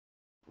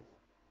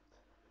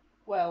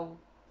Well,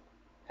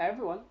 hi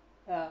everyone.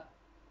 Uh,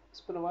 it's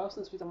been a while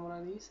since we've done one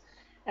of these.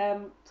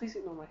 Please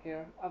ignore my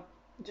hair. I've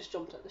just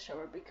jumped out the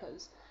shower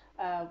because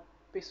uh,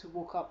 basically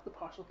woke up, the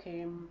parcel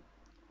came,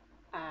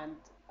 and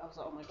I was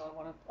like, oh my god, I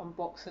want to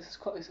unbox this as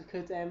quickly as I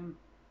could.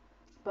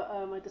 But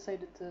I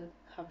decided to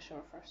have a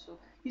shower first, so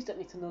you don't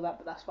need to know that,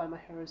 but that's why my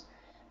hair is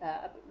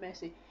a bit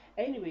messy.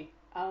 Anyway,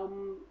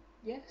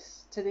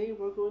 yes, today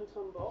we're going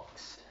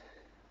to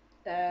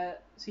unbox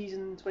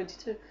season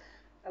 22.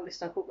 At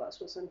least I hope that's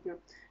what's in here.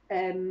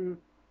 Um,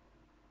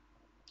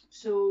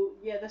 So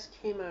yeah, this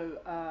came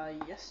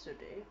out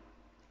yesterday.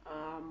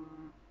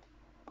 Um,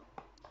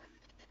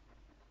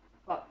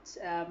 but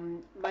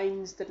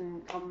mine's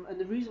didn't come, and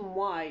the reason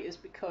why is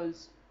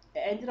because it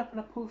ended up in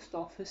a post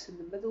office in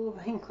the middle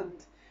of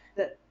England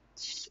that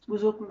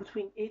was open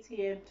between 8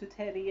 a.m. to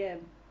 10 a.m.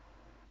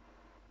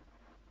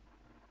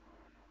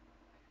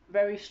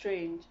 Very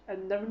strange.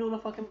 I've never known a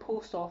fucking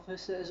post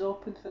office that is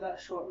open for that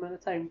short amount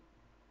of time.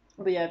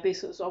 But yeah,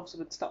 basically it's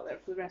obviously been stuck there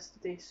for the rest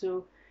of the day.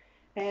 So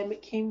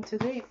it came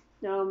today.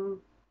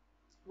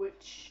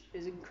 Which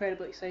is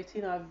incredibly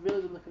exciting. I've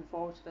really been looking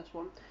forward to this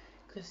one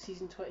because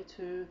season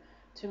 22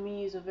 to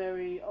me is a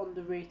very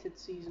underrated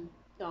season.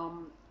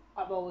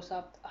 I've always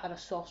had a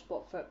soft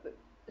spot for it, but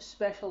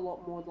especially a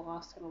lot more the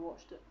last time I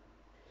watched it.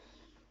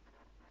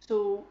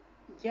 So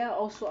yeah,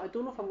 also I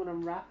don't know if I'm going to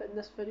wrap it in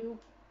this video.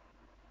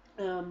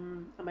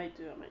 I might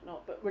do, I might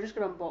not, but we're just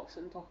going to unbox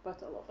it and talk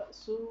about it a little bit.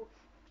 So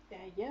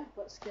yeah,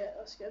 let's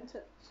get into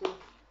it. So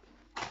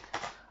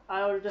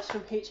I ordered this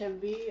from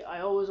HMV.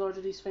 I always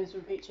order these things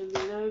from HMV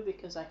now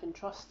because I can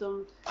trust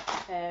them.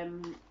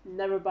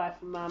 Never buy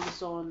from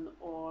Amazon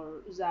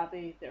or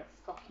Zappy. They're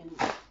fucking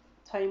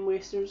time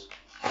wasters.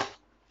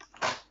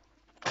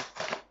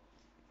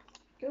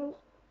 Go.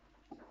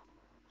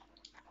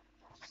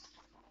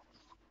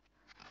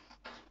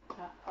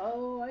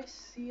 Oh, I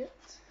see it.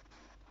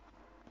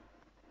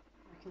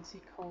 I can see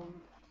Colin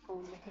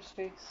Maker's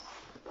face.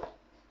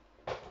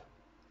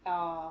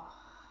 Ah,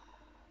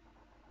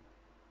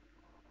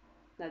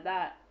 now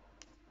that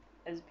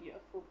is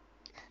beautiful.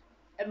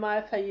 In my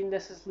opinion,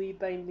 this is Lee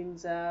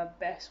Binding's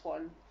best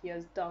one he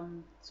has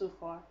done so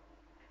far.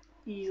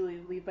 Easily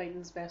Lee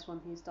Binding's best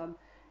one he's done.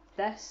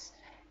 This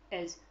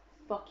is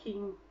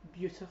fucking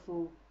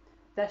beautiful.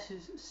 This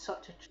is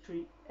such a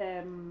treat.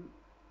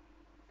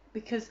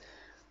 Because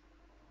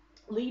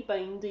Lee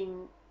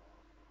Binding,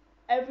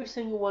 every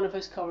single one of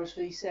his covers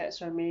for these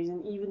sets are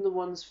amazing. Even the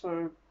ones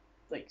for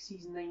like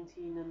season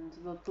 19 and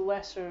the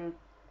lesser,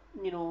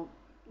 you know,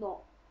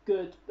 not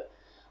good, but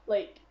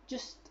like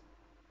just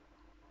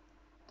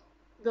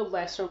the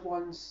lesser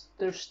ones,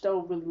 they're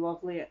still really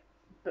lovely.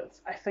 But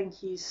I think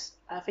he's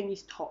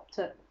topped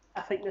it.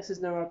 I think this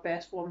is now our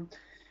best one.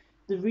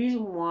 The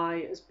reason why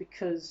is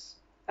because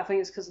I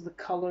think it's because of the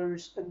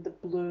colours and the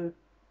blue,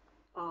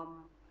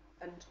 um,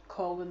 and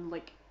Colin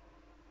like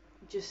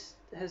just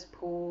his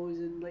pose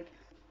and like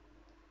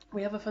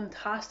we have a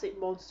fantastic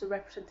monster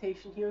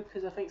representation here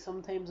because I think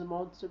sometimes the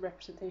monster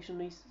representation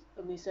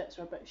on these sets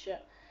are a bit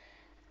shit.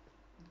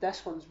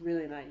 This one's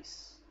really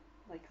nice,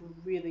 like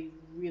really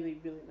really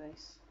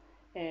nice.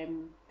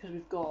 Because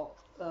we've got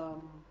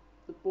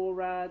the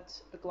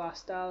Borad, a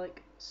Glass Dalek,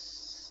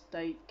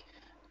 Stike,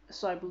 a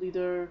Cyber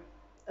Leader,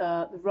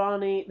 the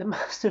Rani, the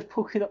Master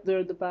poking up there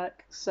in the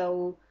back,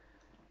 Sil,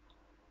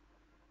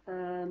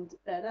 and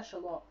that's a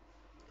lot.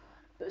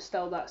 But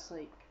still, that's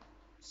like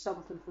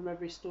something from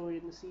every story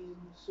in the season.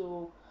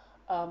 So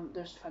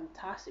there's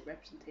fantastic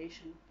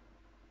representation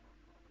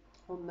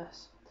on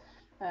this.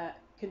 Uh,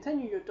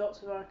 Continue your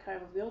Doctor's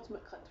archive of the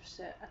Ultimate Collector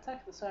set,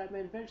 Attack of the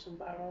Cybermen, Vengeance on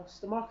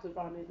Varos, The Mark of the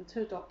Rani, The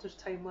Two Doctors,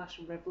 Time Lash,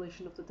 and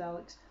Revelation of the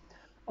Daleks.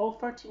 All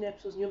 13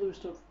 episodes newly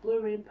restored for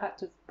Blu-ray,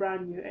 packed with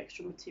brand new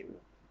extra material.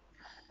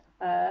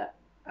 Uh,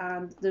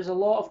 and there's a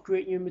lot of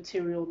great new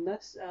material in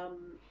this.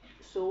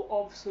 So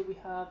obviously we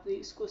have the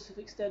exclusive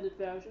extended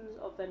versions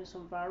of Vengeance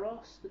on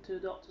Varos, The Two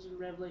Doctors, and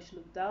Revelation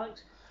of the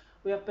Daleks.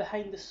 We have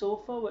Behind the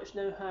Sofa, which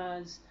now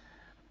has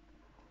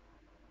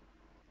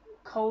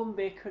Colin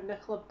Baker,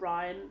 Nicola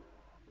Bryan,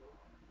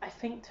 I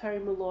think Terry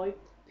Malloy,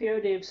 Peter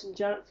Davison,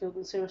 Janet Field,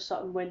 and Sarah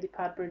Sutton, Wendy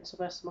Padbury, and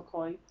Sylvester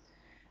McCoy.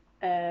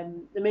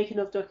 The making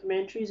of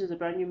documentaries is a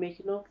brand new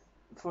making of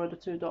for the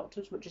Two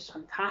Doctors, which is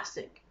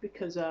fantastic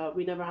because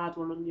we never had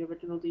one on the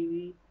original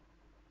DVD.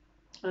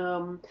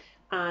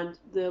 And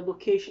the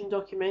location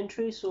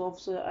documentary, so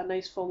obviously a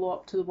nice follow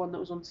up to the one that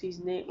was on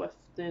season 8 with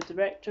the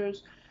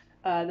directors.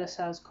 This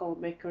has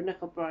Colin Baker,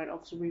 Nicola Bryant,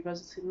 obviously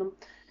revisiting them.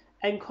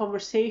 In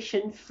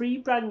conversation, 3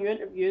 brand new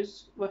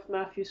interviews with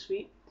Matthew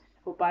Sweet,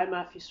 or by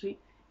Matthew Sweet,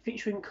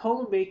 featuring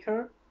Colin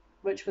Baker,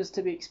 which was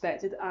to be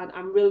expected, and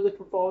I'm really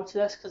looking forward to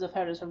this because I've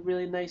heard it's a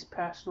really nice,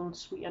 personal, and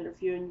sweet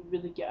interview, and you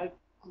really get a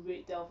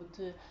great delve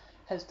into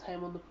his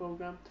time on the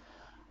program.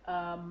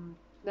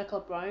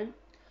 Nicola Bryant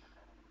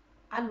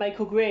and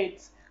Michael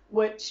Grades,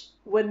 which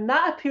when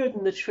that appeared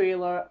in the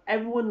trailer,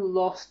 everyone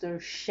lost their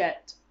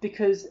shit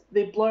because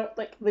they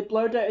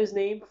blurred out his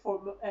name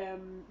before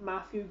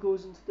Matthew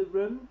goes into the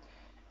room,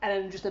 and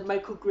then just a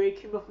Michael Gray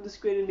came up on the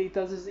screen and he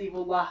does his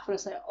evil laugh, and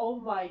it's like, oh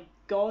my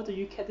god, are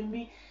you kidding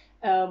me?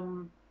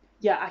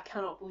 Yeah, I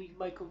cannot believe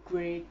Michael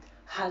Gray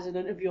has an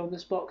interview on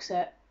this box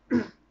set.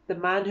 The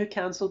man who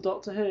cancelled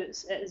Doctor Who,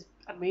 it is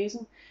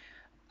amazing.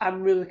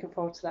 I'm really looking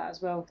forward to that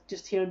as well.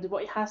 Just hearing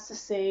what he has to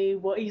say,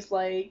 what he's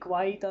like,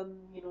 why he done,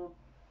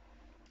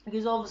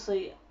 because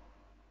obviously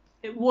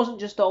it wasn't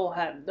just all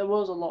him. There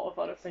was a lot of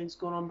other things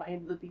going on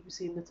behind the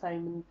BBC in the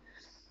time,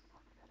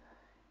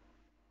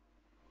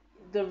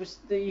 and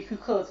you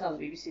could clearly tell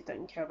the BBC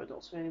didn't care about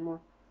Doctor Who anymore.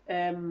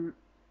 Um,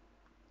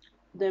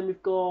 then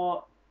we've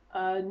got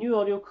a new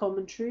audio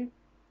commentary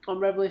on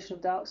Revelation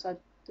of Daleks.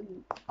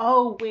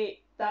 Oh wait,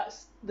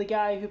 that's the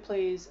guy who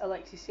plays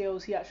Alexei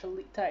Sales. He actually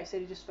leaked out. He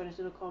said he just finished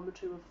doing a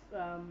commentary with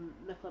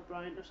Nicola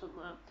Bryant or something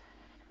like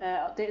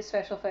that. Updated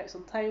special effects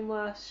on Time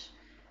Lash.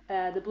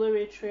 The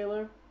Blu-ray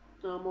trailer.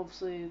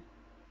 Obviously,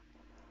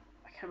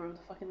 I can't remember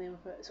the fucking name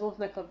of it. It's one with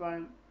Nicola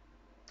Bryant.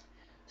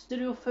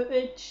 Studio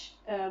footage,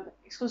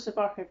 exclusive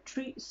archive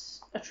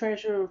treats, a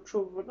treasure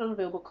trove of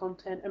unavailable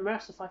content,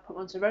 immersive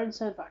 5.1 surround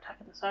sound for Attack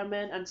of the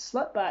Cybermen, and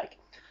Slipback,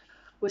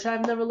 which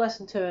I've never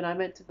listened to, and I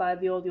meant to buy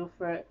the audio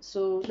for it.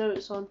 So now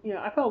it's on here.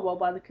 I probably will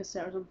buy the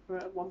cassette or something for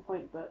it at one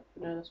point, but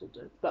no, this will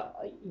do.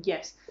 But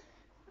yes,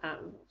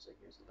 so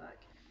here's the back.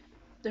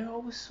 They're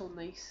always so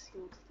nice,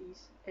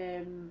 these.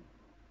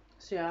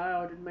 So yeah, I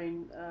ordered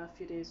mine a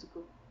few days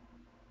ago,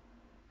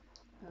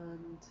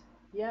 and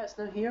yeah, it's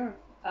now here.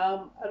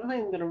 I don't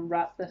think I'm gonna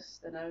wrap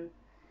this now.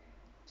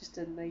 Just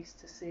a nice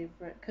to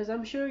savor it, because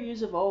I'm sure you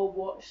have all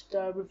watched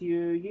a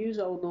review. You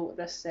all know what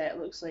this set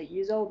looks like.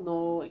 You all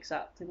know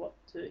exactly what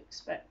to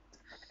expect.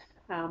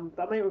 But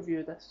I might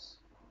review this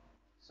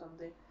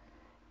someday.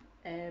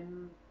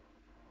 Um,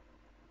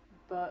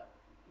 but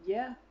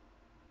yeah,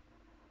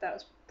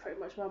 that's pretty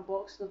much my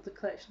unboxing of the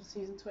collection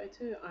season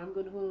 22. I'm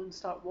gonna go and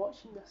start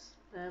watching this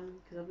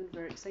because I've been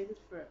very excited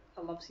for it.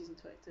 I love season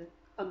 22.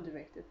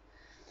 Underrated.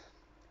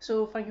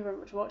 So thank you very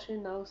much for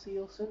watching. I'll see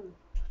you all soon.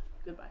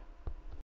 Goodbye.